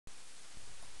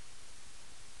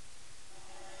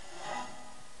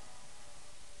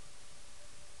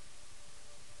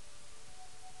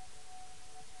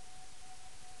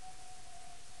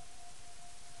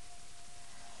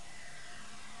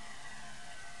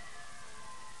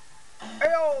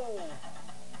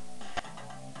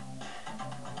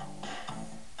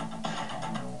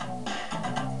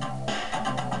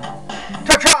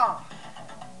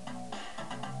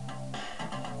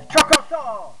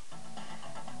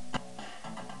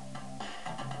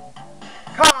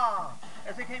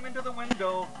came into the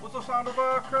window was the sound of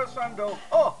a crescendo.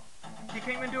 Oh! He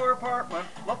came into her apartment,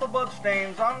 left the blood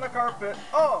stains on the carpet.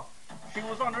 Oh! She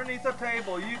was underneath the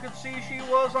table, you could see she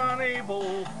was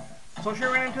unable. So she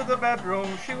ran into the bedroom,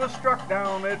 she was struck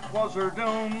down, it was her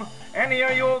doom. Annie,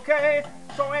 are you okay?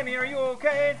 So Annie, are you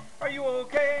okay? Are you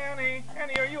okay, Annie?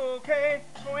 Annie, are you okay?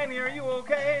 So Annie, are you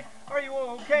okay? Are you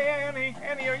okay, Annie?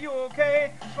 Annie, are you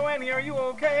okay? So Annie, are you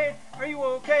okay? Are you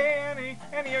okay, Annie?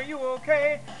 Annie, are you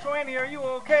okay? So Annie, are you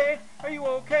okay? Are you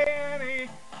okay, Annie?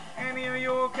 Annie, are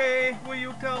you okay? Will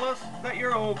you tell us that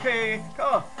you're okay?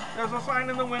 There's a sign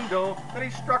in the window that he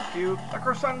struck you, a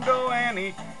crescendo,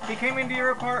 Annie. He came into your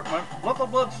apartment, left the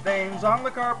blood stains on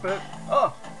the carpet.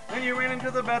 Then you ran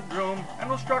into the bedroom and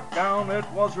was struck down, it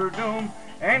was her doom.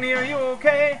 Annie, are you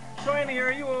okay? So Annie,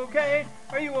 are you okay?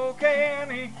 Are you okay,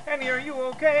 Annie? Annie, are you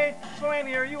okay? So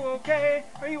Annie, are you okay?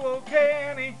 Are you okay,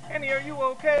 Annie? Annie, are you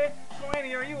okay? So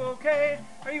Annie, are you okay?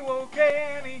 Are you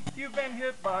okay, Annie? You've been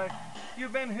hit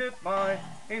by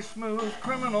a smooth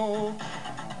criminal.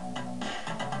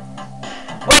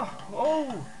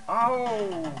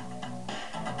 Ow.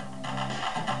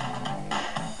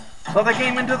 So they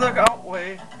came into the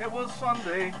outway. It was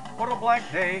Sunday. What a black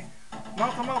day.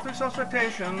 Mouth-to-mouth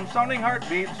resuscitation, sounding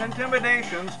heartbeats,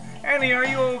 intimidations. Annie, are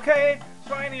you okay?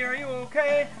 So Annie, are you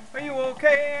okay? Are you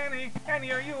okay, Annie?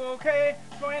 Annie, are you okay?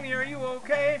 So Annie, are you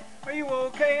okay? Are you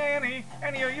okay, Annie?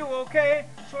 Annie, are you okay?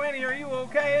 So Annie, are you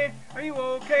okay? Are you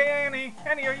okay, Annie?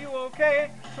 Annie, are you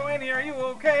okay? So Annie, are you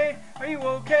okay? Are you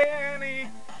okay, Annie?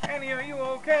 Annie, are you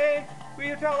okay? Will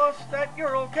you tell us that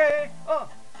you're okay?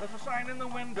 There's a sign in the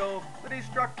window that he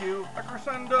struck you, a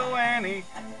crescendo, Annie.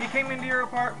 He came into your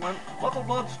apartment, left the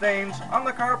blood stains on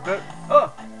the carpet.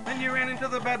 Then you ran into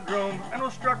the bedroom and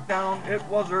was struck down, it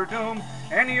was her doom.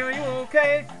 Annie, are you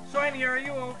okay? So Annie, are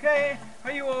you okay?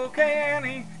 Are you okay,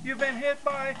 Annie? You've been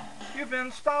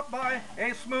stopped by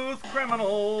a smooth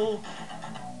criminal.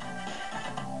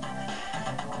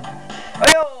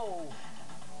 Hey-o!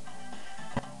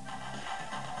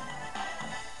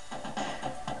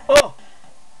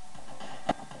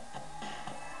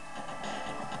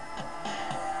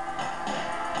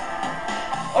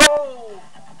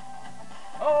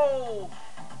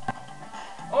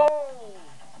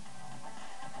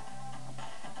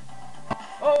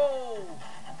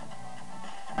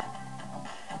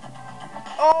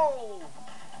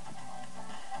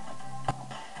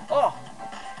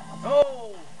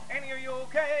 Oh! Annie, are you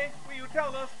okay? Will you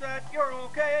tell us that you're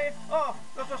okay?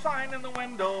 There's a sign in the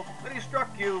window that he struck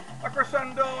you, a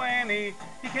crescendo, Annie.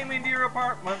 He came into your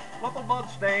apartment, left the blood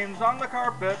stains on the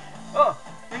carpet.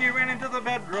 Then you ran into the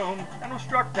bedroom and was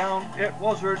struck down, it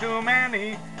was her doom,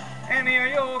 Annie. Annie, are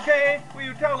you okay? Will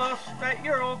you tell us that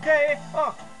you're okay?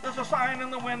 There's a sign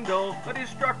in the window that he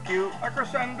struck you, a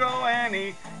crescendo,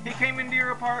 Annie. He came into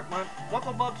your apartment, left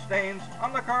the blood stains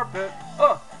on the carpet.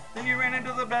 Then you ran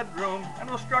into the bedroom and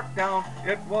was struck down,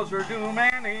 it was her doom,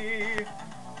 Annie.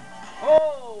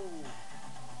 Oh!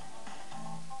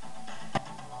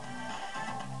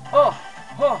 Oh!